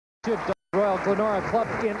Royal Glenora Club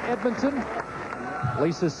in Edmonton.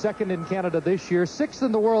 Lisa's second in Canada this year, sixth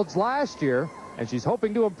in the Worlds last year, and she's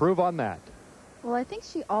hoping to improve on that. Well, I think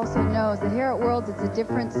she also knows that here at Worlds it's a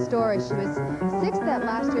different story. She was sixth at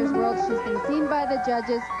last year's Worlds. She's been seen by the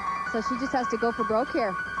judges, so she just has to go for broke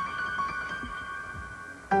here.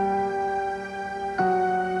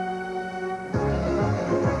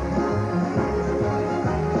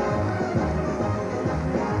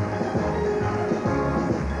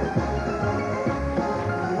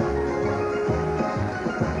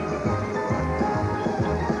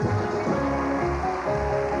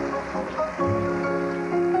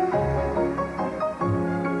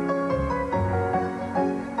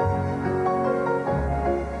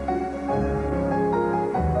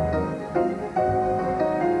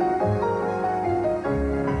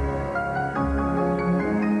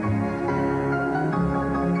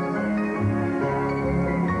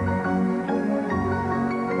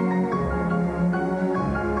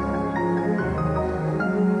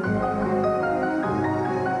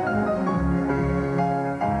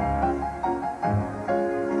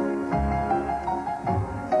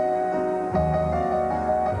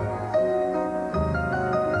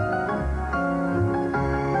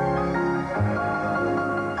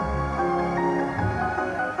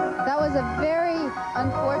 A very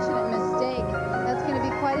unfortunate mistake. That's going to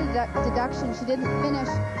be quite a deduction. She didn't finish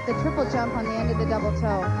the triple jump on the end of the double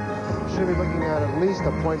toe. Should be looking at least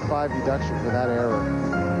a 0.5 deduction for that error.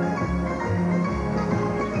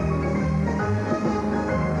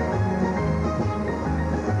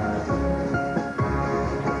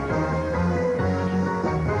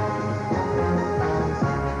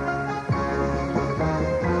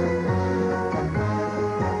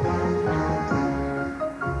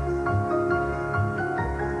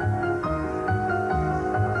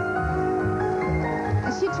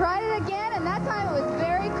 She tried it again, and that time it was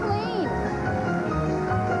very clean.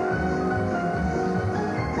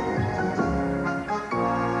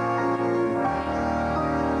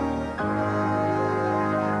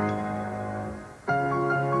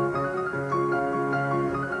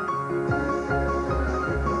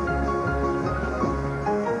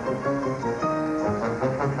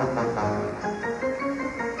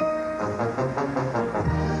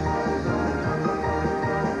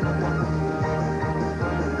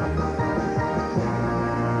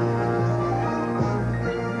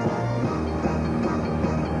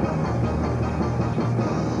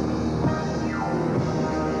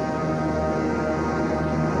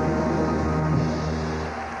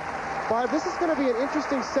 This is going to be an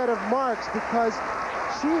interesting set of marks because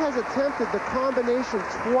she has attempted the combination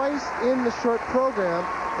twice in the short program,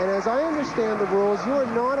 and as I understand the rules, you are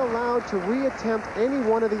not allowed to reattempt any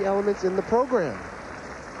one of the elements in the program.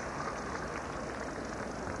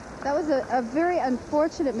 That was a very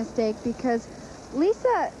unfortunate mistake because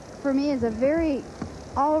Lisa, for me, is a very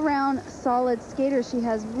all-around solid skater. She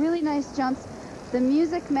has really nice jumps. The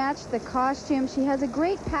music matched the costume. She has a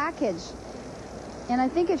great package. And I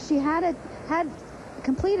think if she had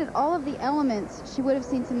completed all of the elements, she would have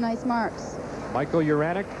seen some nice marks. Michael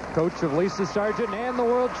Uranic, coach of Lisa Sargeant and the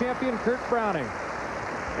world champion Kurt Browning,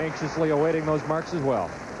 anxiously awaiting those marks as well.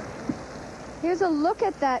 Here's a look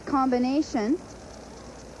at that combination.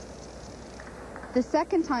 The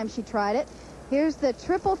second time she tried it. Here's the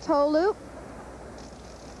triple toe loop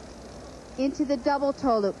into the double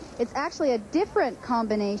toe loop. It's actually a different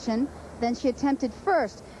combination than she attempted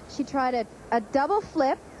first. She tried a double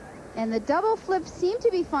flip, and the double flip seemed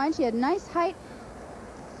to be fine. She had nice height,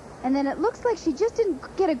 and then it looks like she just didn't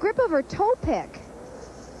get a grip of her toe pick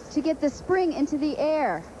to get the spring into the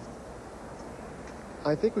air.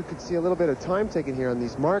 I think we could see a little bit of time taken here on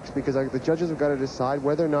these marks because the judges have got to decide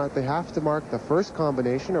whether or not they have to mark the first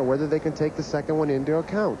combination or whether they can take the second one into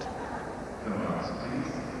account.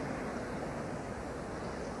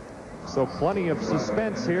 So plenty of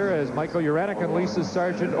suspense here as Michael Uranic and Lisa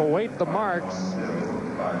Sargeant await the marks.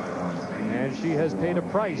 And she has paid a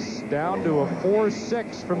price down to a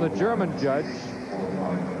 4-6 from the German judge.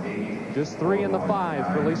 Just 3 in the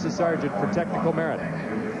 5 for Lisa Sargeant for technical merit.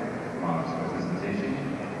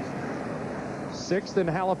 6th in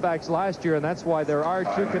Halifax last year, and that's why there are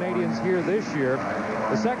 2 Canadians here this year.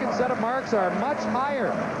 The second set of marks are much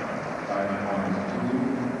higher.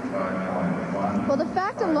 Well, the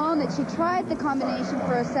fact alone that she tried the combination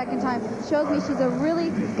for a second time shows me she's a really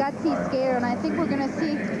gutsy skater, and I think we're going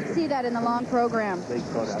to see that in the long program.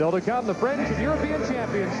 Still to come, the French and European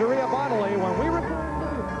champion, Sharia Bonnelly, when we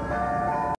return.